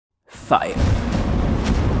Fire.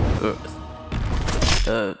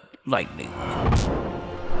 Earth. Lightning.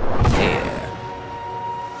 Air.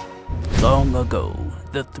 Long ago,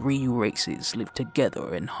 the three races lived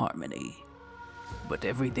together in harmony. But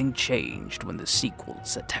everything changed when the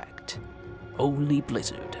sequels attacked. Only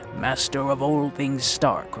Blizzard, master of all things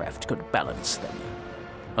Starcraft, could balance them.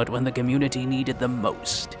 But when the community needed them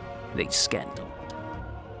most, they scandaled.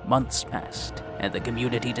 Months passed, and the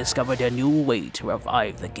community discovered a new way to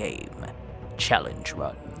revive the game: challenge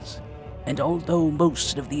runs. And although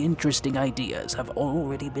most of the interesting ideas have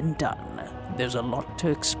already been done, there's a lot to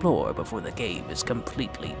explore before the game is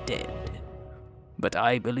completely dead. But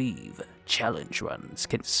I believe challenge runs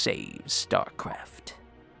can save Starcraft.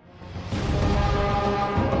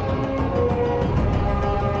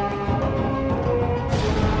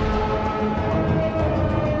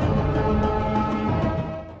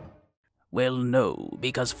 Well, no,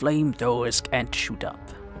 because flamethrowers can't shoot up.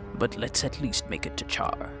 But let's at least make it to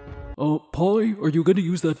Char. Pi, are you gonna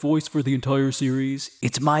use that voice for the entire series?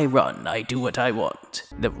 It's my run, I do what I want.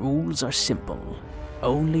 The rules are simple.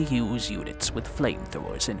 Only use units with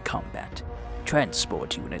flamethrowers in combat.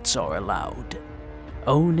 Transport units are allowed.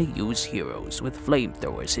 Only use heroes with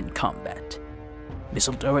flamethrowers in combat.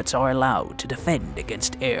 Missile turrets are allowed to defend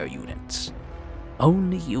against air units.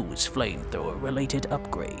 Only use flamethrower-related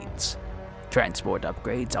upgrades. Transport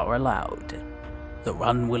upgrades are allowed. The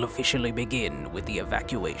run will officially begin with the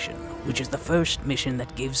evacuation, which is the first mission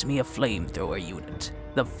that gives me a flamethrower unit,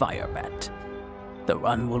 the Firebat. The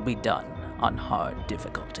run will be done on hard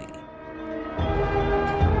difficulty.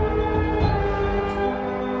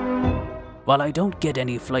 While I don't get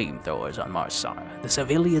any flamethrowers on Marsar, the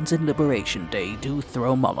civilians in Liberation Day do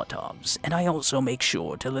throw Molotovs, and I also make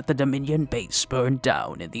sure to let the Dominion base burn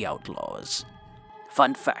down in the Outlaws.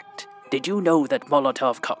 Fun fact, did you know that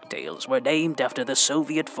Molotov cocktails were named after the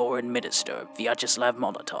Soviet Foreign Minister, Vyacheslav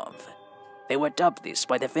Molotov? They were dubbed this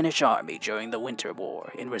by the Finnish army during the Winter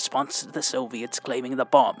War in response to the Soviets claiming the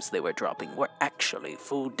bombs they were dropping were actually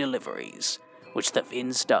food deliveries, which the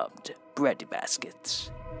Finns dubbed bread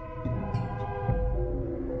baskets.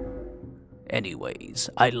 Anyways,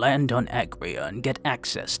 I land on Agria and get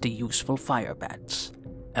access to useful firebats.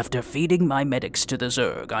 After feeding my medics to the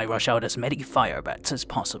Zerg, I rush out as many firebats as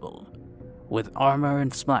possible. With armor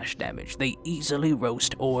and splash damage, they easily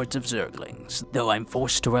roast hordes of Zerglings, though I'm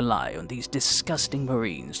forced to rely on these disgusting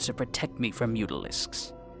marines to protect me from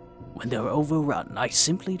mutalisks. When they're overrun, I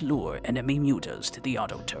simply lure enemy mutas to the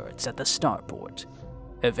auto turrets at the starport.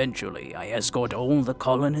 Eventually, I escort all the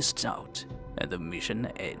colonists out, and the mission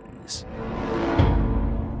ends.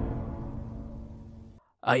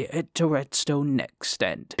 I head to Redstone next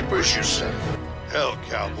and... Push yourself. Hell,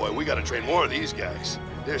 cowboy, we gotta train more of these guys.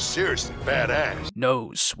 They're seriously badass.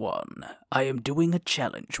 No, Swan. I am doing a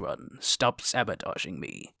challenge run. Stop sabotaging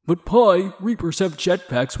me. But Pi, Reapers have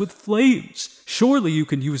jetpacks with flames. Surely you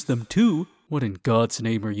can use them too. What in God's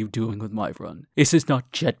name are you doing with my run? This is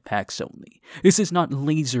not jetpacks only. This is not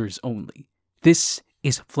lasers only. This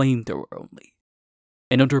is flamethrower only.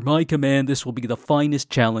 And under my command, this will be the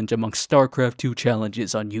finest challenge among StarCraft 2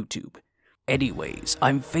 challenges on YouTube. Anyways,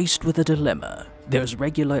 I'm faced with a dilemma. There's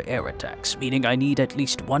regular air attacks, meaning I need at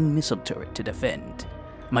least one missile turret to defend.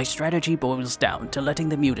 My strategy boils down to letting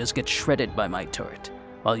the mutas get shredded by my turret,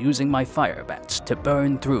 while using my firebats to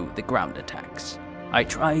burn through the ground attacks. I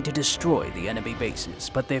try to destroy the enemy bases,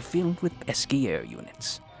 but they're filled with pesky air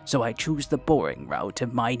units, so I choose the boring route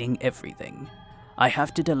of mining everything. I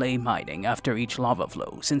have to delay mining after each lava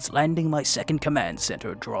flow, since landing my second command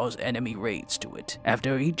center draws enemy raids to it.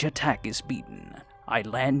 After each attack is beaten, I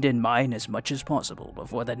land and mine as much as possible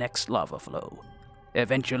before the next lava flow.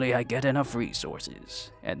 Eventually I get enough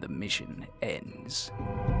resources, and the mission ends.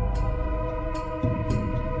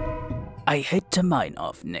 I head to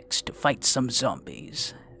Mineoff next to fight some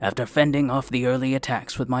zombies. After fending off the early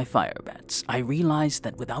attacks with my firebats, I realize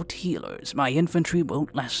that without healers, my infantry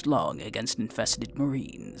won't last long against infested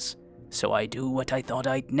marines. So I do what I thought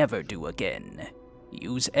I'd never do again.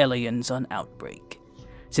 Use aliens on Outbreak.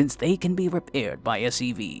 Since they can be repaired by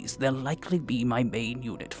SEVs, they'll likely be my main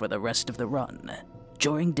unit for the rest of the run.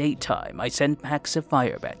 During daytime, I send packs of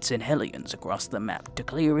firebats and Hellions across the map to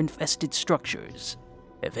clear infested structures.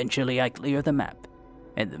 Eventually I clear the map,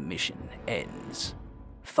 and the mission ends.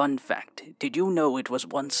 Fun fact, did you know it was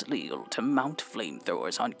once legal to mount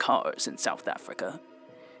flamethrowers on cars in South Africa?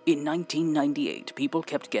 In 1998, people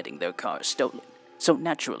kept getting their cars stolen, so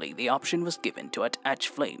naturally the option was given to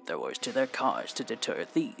attach flamethrowers to their cars to deter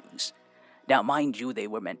thieves. Now mind you, they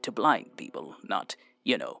were meant to blind people, not,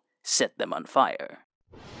 set them on fire.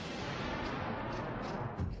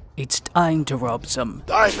 It's time to rob some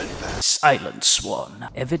Diamondbacks. silent swan.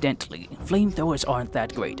 Evidently, flamethrowers aren't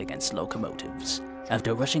that great against locomotives.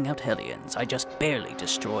 After rushing out Hellions, I just barely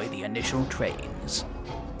destroy the initial trains.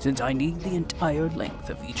 Since I need the entire length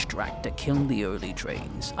of each track to kill the early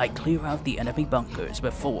trains, I clear out the enemy bunkers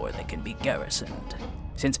before they can be garrisoned.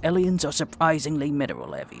 Since aliens are surprisingly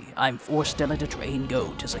mineral heavy, I'm forced to let a train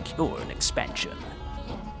go to secure an expansion.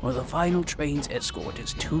 While the final train's escort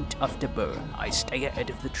is too tough to burn, I stay ahead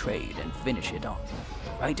of the train and finish it off,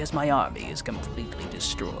 right as my army is completely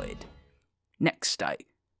destroyed. Next,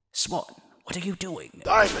 Swan, what are you doing?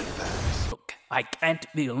 Diamondbacks. Look, I can't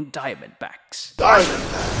build Diamondbacks.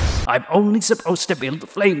 Diamondbacks. I'm only supposed to build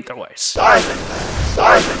flamethrowers. Diamondbacks.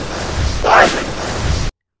 Diamondbacks. Diamondbacks.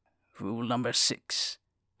 Rule number 6.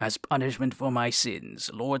 As punishment for my sins,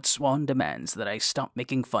 Lord Swan demands that I stop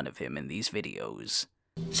making fun of him in these videos.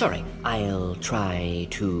 Sorry, I'll try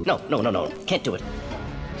to... No, can't do it.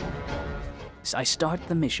 I start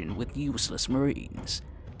the mission with useless Marines.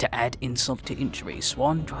 To add insult to injury,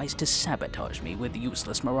 Swan tries to sabotage me with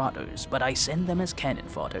useless Marauders, but I send them as cannon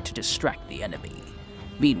fodder to distract the enemy.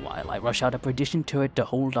 Meanwhile, I rush out a perdition turret to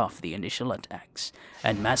hold off the initial attacks,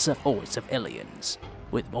 and mass a force of aliens.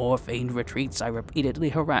 With more feigned retreats, I repeatedly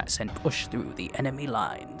harass and push through the enemy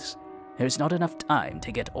lines. There's not enough time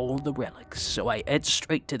to get all the relics, so I head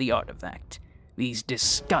straight to the artifact. These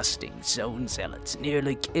disgusting zone zealots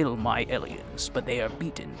nearly kill my aliens, but they are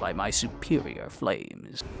beaten by my superior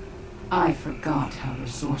flames. I forgot how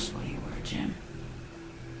resourceful you were, Jim.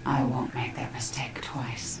 I won't make that mistake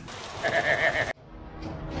twice.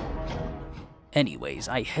 Anyways,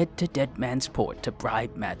 I head to Dead Man's Port to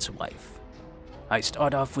bribe Matt's wife. I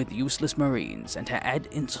start off with useless Marines, and to add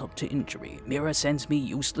insult to injury, Mira sends me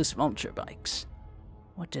useless vulture bikes.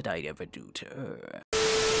 What did I ever do to her?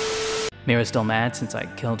 Mira's still mad since I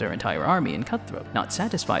killed her entire army in Cutthroat. Not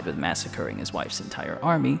satisfied with massacring his wife's entire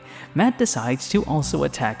army, Matt decides to also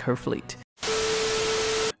attack her fleet.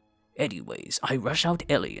 Anyways, I rush out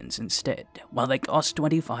aliens instead. While they cost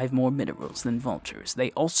 25 more minerals than vultures,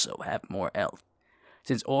 they also have more health.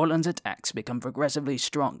 Since Orlan's attacks become progressively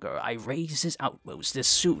stronger, I raise his outpost as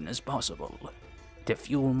soon as possible. To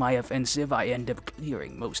fuel my offensive, I end up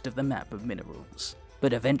clearing most of the map of minerals.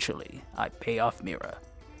 But eventually, I pay off Mira.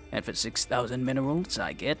 And for 6,000 minerals,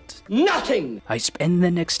 I get... Nothing! I spend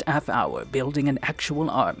the next half hour building an actual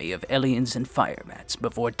army of aliens and firebats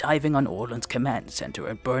before diving on Orlan's command center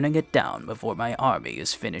and burning it down before my army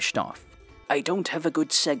is finished off. I don't have a good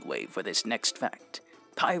segue for this next fact.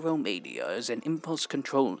 Pyromania is an impulse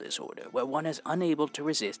control disorder where one is unable to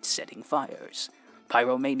resist setting fires.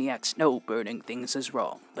 Pyromaniacs know burning things is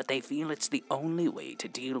wrong, but they feel it's the only way to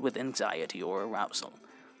deal with anxiety or arousal.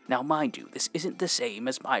 Now mind you, this isn't the same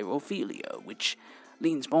as pyrophilia, which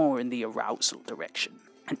leans more in the arousal direction,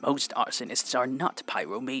 and most arsonists are not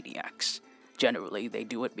pyromaniacs. Generally, they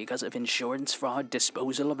do it because of insurance fraud,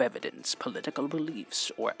 disposal of evidence, political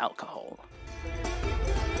beliefs, or alcohol.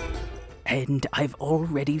 And I've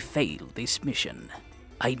already failed this mission.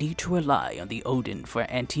 I need to rely on the Odin for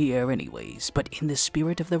anti-air anyways, but in the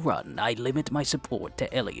spirit of the run, I limit my support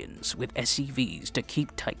to aliens with SCVs to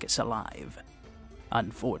keep Tychus alive.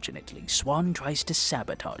 Unfortunately, Swan tries to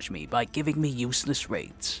sabotage me by giving me useless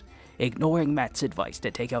raids. Ignoring Matt's advice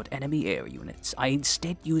to take out enemy air units, I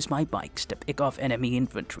instead use my bikes to pick off enemy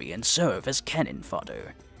infantry and serve as cannon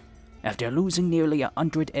fodder. After losing nearly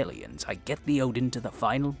 100 aliens, I get the Odin to the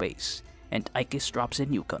final base, and Tychus drops a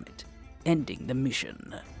nuke on it, ending the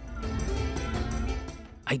mission.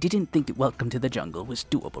 I didn't think Welcome to the Jungle was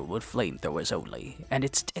doable with flamethrowers only, and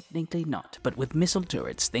it's technically not, but with missile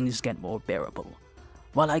turrets things get more bearable.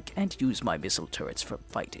 While I can't use my missile turrets for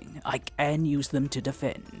fighting, I can use them to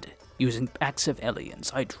defend. Using packs of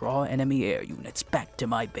aliens, I draw enemy air units back to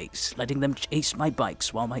my base, letting them chase my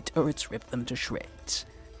bikes while my turrets rip them to shreds.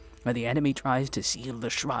 When the enemy tries to seal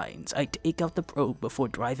the shrines, I take out the probe before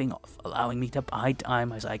driving off, allowing me to buy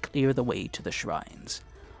time as I clear the way to the shrines.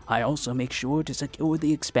 I also make sure to secure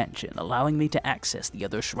the expansion, allowing me to access the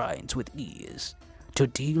other shrines with ease. To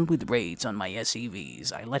deal with raids on my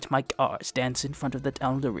SCVs, I let my cars dance in front of the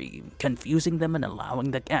Tal'Darim, confusing them and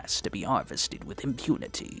allowing the gas to be harvested with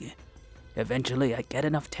impunity. Eventually, I get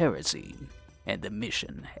enough terrazine, and the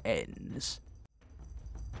mission ends.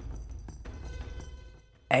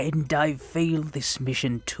 And I've failed this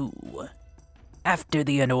mission too. After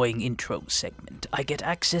the annoying intro segment, I get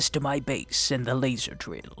access to my base and the laser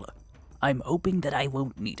drill. I'm hoping that I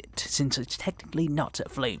won't need it, since it's technically not a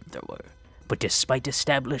flamethrower. But despite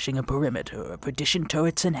establishing a perimeter of perdition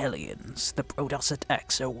turrets and Hellions, the Protoss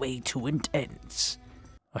attacks are way too intense.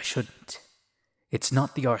 I shouldn't. It's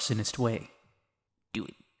not the Arsonist way. Do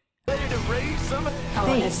it.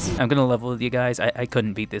 I'm gonna level with you guys. I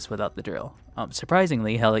couldn't beat this without the drill.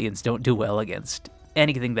 Surprisingly, Hellions don't do well against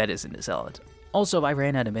anything that isn't a solid. Also, I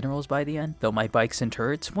ran out of minerals by the end, though my bikes and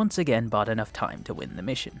turrets once again bought enough time to win the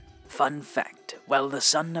mission. Fun fact, while the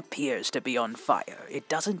sun appears to be on fire, it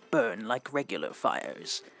doesn't burn like regular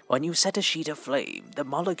fires. When you set a sheet of flame, the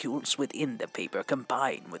molecules within the paper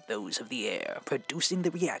combine with those of the air, producing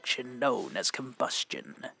the reaction known as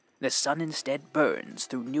combustion. The sun instead burns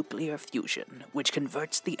through nuclear fusion, which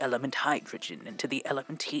converts the element hydrogen into the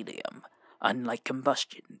element helium. Unlike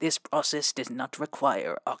combustion, this process does not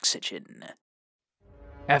require oxygen.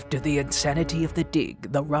 After the insanity of the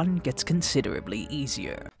dig, the run gets considerably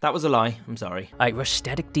easier. That was a lie, I'm sorry. I rush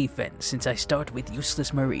static defense since I start with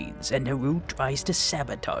useless marines, and Naru tries to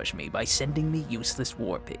sabotage me by sending me useless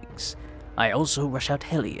war pigs. I also rush out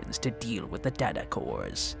Hellions to deal with the data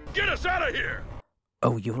cores. Get us out of here!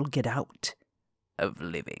 Oh, you'll get out of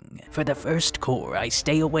living. For the first core, I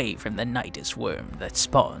stay away from the Nidus worm that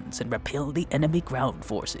spawns and repel the enemy ground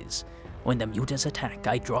forces. When the mutas attack,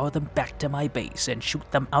 I draw them back to my base and shoot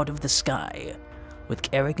them out of the sky. With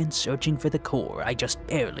Kerrigan searching for the core, I just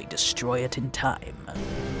barely destroy it in time.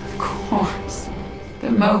 Of course. The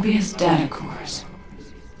Mobius data cores.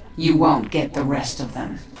 You won't get the rest of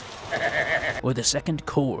them. With the second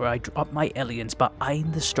core, I drop my aliens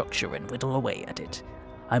behind the structure and whittle away at it.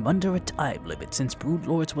 I'm under a time limit since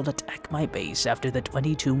Broodlords will attack my base after the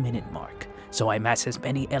 22-minute mark, so I mass as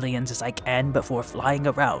many aliens as I can before flying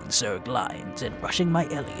around Zerg lines and rushing my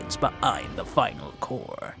aliens behind the final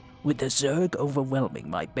core. With the Zerg overwhelming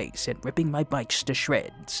my base and ripping my bikes to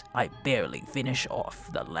shreds, I barely finish off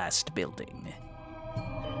the last building.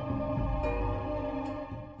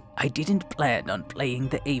 I didn't plan on playing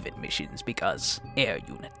the Avid missions because air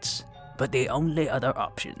units, but the only other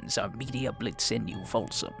options are Media Blitz and New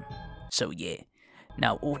Folsom. So yeah,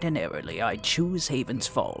 now ordinarily I'd choose Haven's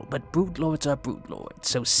Fall, but Broodlords are Broodlords,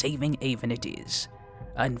 so saving Haven it is.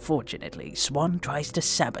 Unfortunately, Swan tries to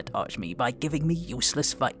sabotage me by giving me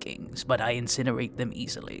useless Vikings, but I incinerate them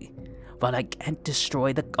easily. While I can't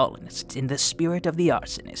destroy the colonists, in the spirit of the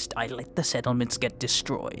Arsonist, I let the settlements get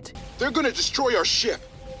destroyed. They're gonna destroy our ship!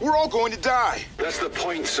 We're all going to die! That's the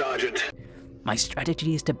point, Sergeant. My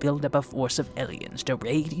strategy is to build up a force of aliens to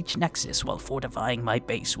raid each nexus while fortifying my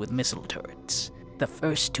base with missile turrets. The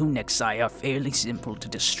first two nexi are fairly simple to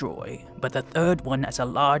destroy, but the third one has a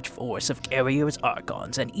large force of carriers,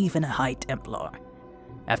 Archons, and even a High Templar.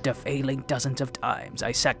 After failing dozens of times,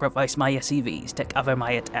 I sacrifice my SCVs to cover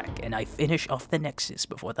my attack, and I finish off the nexus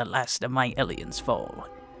before the last of my aliens fall.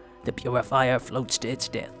 The Purifier floats to its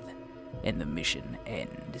death, and the mission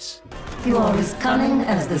ends. You are as cunning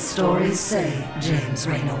as the stories say, James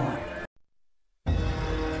Raynor.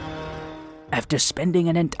 After spending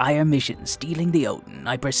an entire mission stealing the Odin,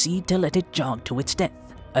 I proceed to let it jog to its death.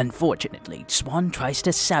 Unfortunately, Swan tries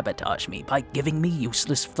to sabotage me by giving me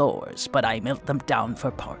useless floors, but I melt them down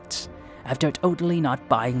for parts. After totally not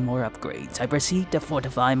buying more upgrades, I proceed to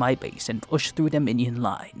fortify my base and push through the minion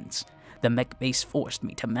lines. The mech base forced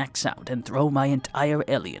me to max out and throw my entire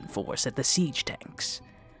alien force at the siege tanks.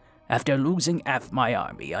 After losing half my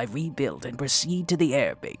army, I rebuild and proceed to the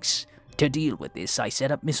air base. To deal with this, I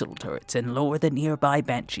set up missile turrets and lower the nearby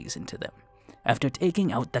Banshees into them. After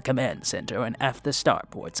taking out the command center and half the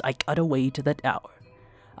starports, I cut away to the tower.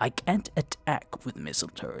 I can't attack with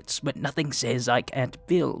missile turrets, but nothing says I can't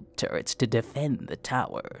build turrets to defend the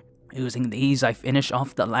tower. Using these, I finish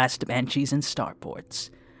off the last Banshees and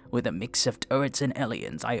starports. With a mix of turrets and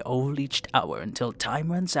aliens, I hold each tower until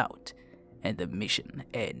time runs out, and the mission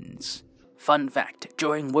ends. Fun fact,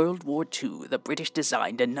 during World War II, the British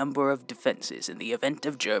designed a number of defenses in the event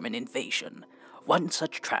of German invasion. One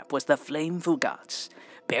such trap was the Flame Fugats,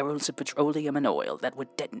 barrels of petroleum and oil that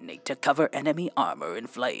would detonate to cover enemy armor in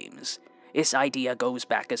flames. This idea goes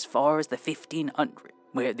back as far as the 1500s,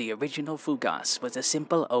 where the original Fugas was a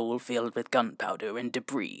simple hole filled with gunpowder and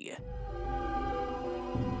debris.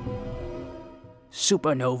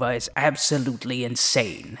 Supernova is absolutely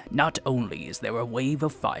insane. Not only is there a wave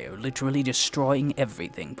of fire literally destroying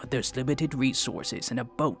everything, but there's limited resources and a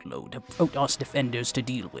boatload of Protoss defenders to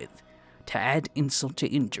deal with. To add insult to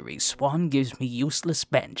injury, Swan gives me useless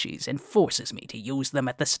Banshees and forces me to use them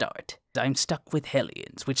at the start. I'm stuck with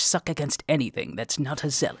Hellions, which suck against anything that's not a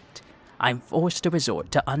Zealot. I'm forced to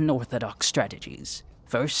resort to unorthodox strategies.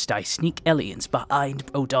 First, I sneak aliens behind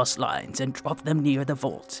Protoss lines and drop them near the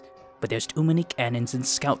vault. But there's too many cannons and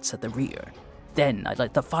scouts at the rear. Then I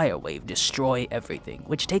let the fire wave destroy everything,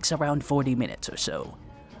 which takes around 40 minutes or so.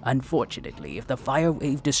 Unfortunately, if the fire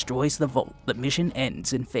wave destroys the vault, the mission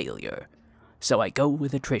ends in failure. So I go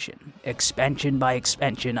with attrition. Expansion by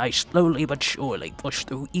expansion, I slowly but surely push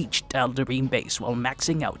through each Daldarine base while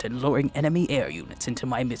maxing out and luring enemy air units into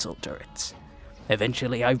my missile turrets.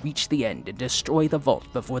 Eventually I reach the end and destroy the vault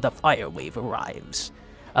before the fire wave arrives.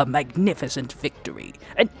 A magnificent victory,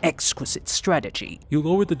 an exquisite strategy. You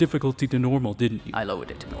lowered the difficulty to normal, didn't you? I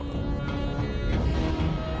lowered it to normal.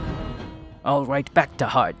 Alright, back to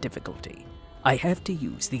hard difficulty. I have to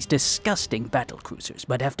use these disgusting battlecruisers,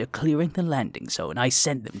 but after clearing the landing zone, I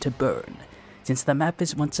send them to burn. Since the map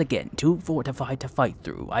is once again too fortified to fight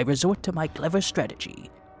through, I resort to my clever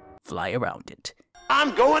strategy. Fly around it.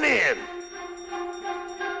 I'm going in!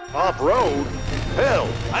 Off-road? Hell,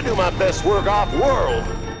 I do my best work off-world!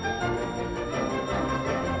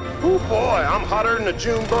 Ooh boy, I'm hotter than a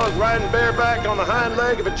June bug riding bareback on the hind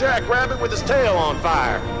leg of a jackrabbit with his tail on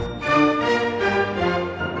fire.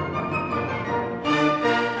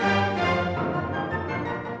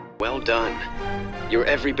 Well done. You're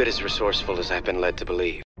every bit as resourceful as I've been led to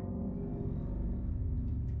believe.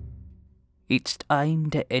 It's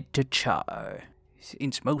time to enter Char.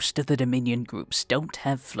 Since most of the Dominion groups don't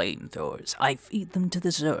have flamethrowers, I feed them to the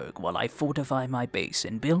Zerg while I fortify my base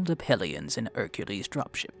and build up Hellions and Hercules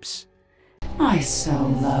dropships. I so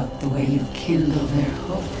love the way you kindle their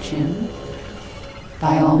hope, Jim.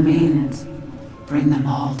 By all means, bring them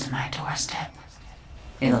all to my doorstep.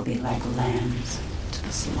 It'll be like lambs to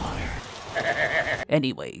the slaughter.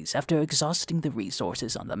 Anyways, after exhausting the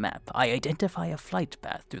resources on the map, I identify a flight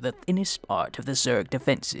path through the thinnest part of the Zerg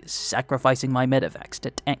defenses, sacrificing my medevacs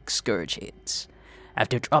to tank Scourge hits.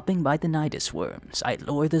 After dropping by the Nidus worms, I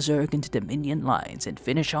lure the Zerg into Dominion lines and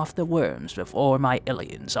finish off the worms before my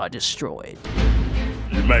aliens are destroyed.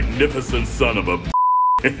 You magnificent son of a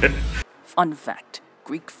Fun fact.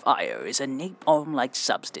 Greek fire is a napalm-like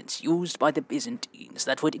substance used by the Byzantines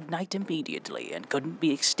that would ignite immediately and couldn't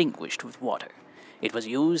be extinguished with water. It was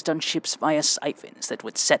used on ships via siphons that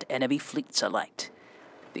would set enemy fleets alight.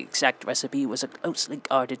 The exact recipe was a closely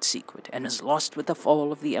guarded secret and was lost with the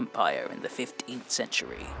fall of the Empire in the 15th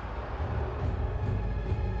century.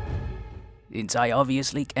 Since I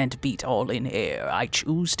obviously can't beat all in air, I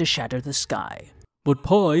choose to shatter the sky. But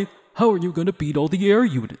Pi, how are you gonna beat all the air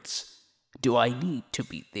units? Do I need to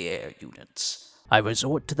beat the air units? I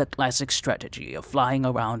resort to the classic strategy of flying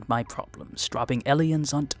around my problems, dropping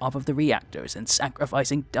aliens on top of the reactors and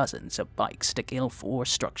sacrificing dozens of bikes to kill 4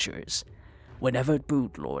 structures. Whenever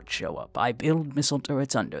broodlords show up, I build missile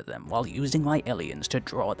turrets under them while using my aliens to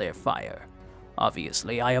draw their fire.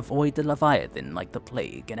 Obviously, I avoid the Leviathan like the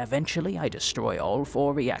plague, and eventually I destroy all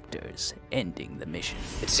 4 reactors, ending the mission.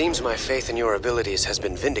 It seems my faith in your abilities has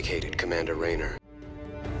been vindicated, Commander Raynor.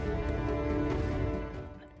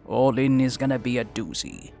 All in is gonna be a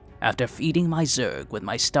doozy. After feeding my Zerg with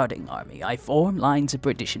my starting army, I form lines of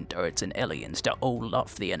Perdition turrets and aliens to hold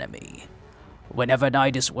off the enemy. Whenever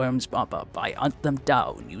Nidus worms pop up, I hunt them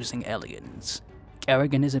down using aliens.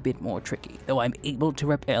 Kerrigan is a bit more tricky, though I'm able to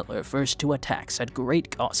repel her first 2 attacks at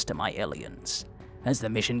great cost to my aliens. As the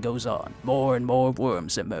mission goes on, more and more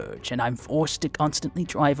worms emerge, and I'm forced to constantly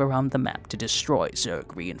drive around the map to destroy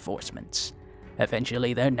Zerg reinforcements.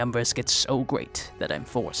 Eventually, their numbers get so great that I'm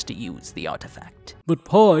forced to use the artifact. But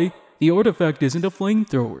Pi, the artifact isn't a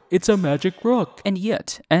flamethrower, it's a magic rock. And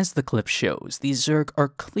yet, as the clip shows, these Zerg are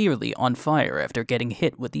clearly on fire after getting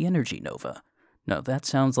hit with the energy nova. Now that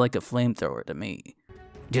sounds like a flamethrower to me.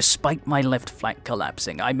 Despite my left flank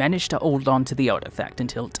collapsing, I manage to hold on to the artifact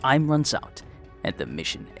until time runs out, and the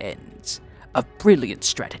mission ends. A brilliant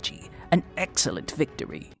strategy. An excellent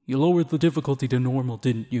victory. You lowered the difficulty to normal,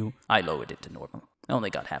 didn't you? I lowered it to normal. Only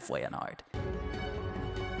got halfway on hard.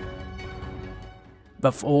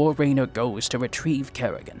 Before Raynor goes to retrieve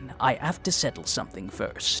Kerrigan, I have to settle something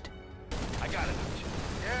first. I got it.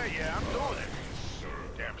 Yeah, I'm doing it.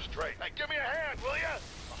 Damn straight. Hey, give me a hand, will ya?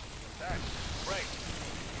 Oh, that's great.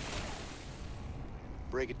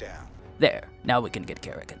 Break it down. There, now we can get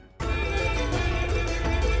Kerrigan.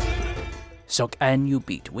 So can you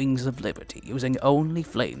beat Wings of Liberty using only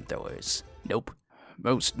flamethrowers? Nope.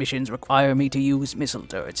 Most missions require me to use missile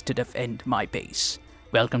turrets to defend my base.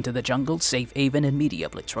 Welcome to the Jungle, Safe Haven, and Media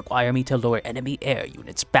Blitz require me to lure enemy air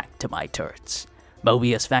units back to my turrets.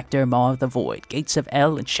 Mobius Factor, Maw of the Void, Gates of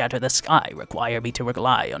Hell, and Shatter the Sky require me to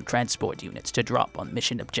rely on transport units to drop on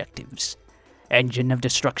mission objectives. Engine of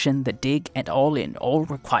Destruction, the Dig, and All In all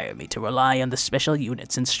require me to rely on the special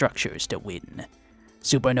units and structures to win.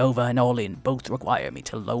 Supernova and All In both require me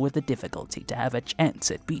to lower the difficulty to have a chance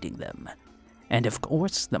at beating them. And of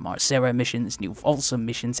course, the Marcera missions, New Folsom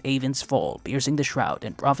missions, Haven's Fall, Piercing the Shroud,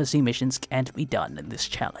 and Prophecy missions can't be done in this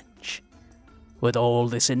challenge. With all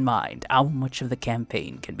this in mind, how much of the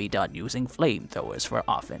campaign can be done using flamethrowers for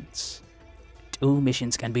offense? 2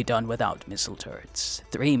 missions can be done without missile turrets.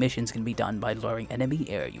 3 missions can be done by luring enemy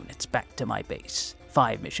air units back to my base.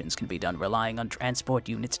 5 missions can be done relying on transport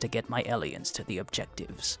units to get my aliens to the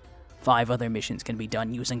objectives. 5 other missions can be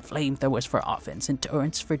done using flamethrowers for offense and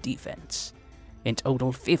turrets for defense. In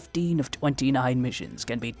total, 15 of 29 missions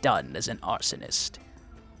can be done as an Arsonist.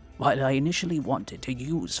 While I initially wanted to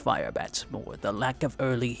use firebats more, the lack of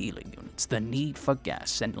early healing units, the need for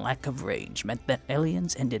gas, and lack of range meant that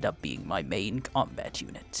aliens ended up being my main combat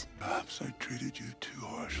unit. Perhaps I treated you too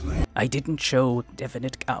harshly. I didn't show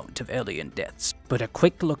definite count of alien deaths, but a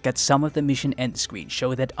quick look at some of the mission end screens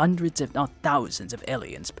show that hundreds if not thousands of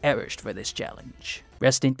aliens perished for this challenge.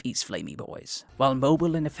 Rest in peace, flamey boys. While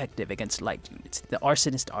mobile and effective against light units, the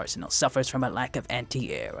Arsonist arsenal suffers from a lack of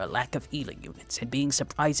anti-air, a lack of healing units, and being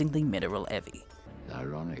surprisingly mineral heavy.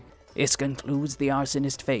 Ironic. This concludes the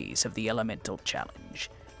Arsonist phase of the Elemental Challenge.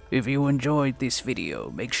 If you enjoyed this video,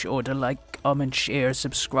 make sure to like, comment, share,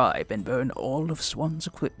 subscribe, and burn all of Swan's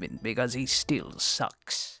equipment because he still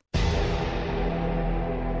sucks.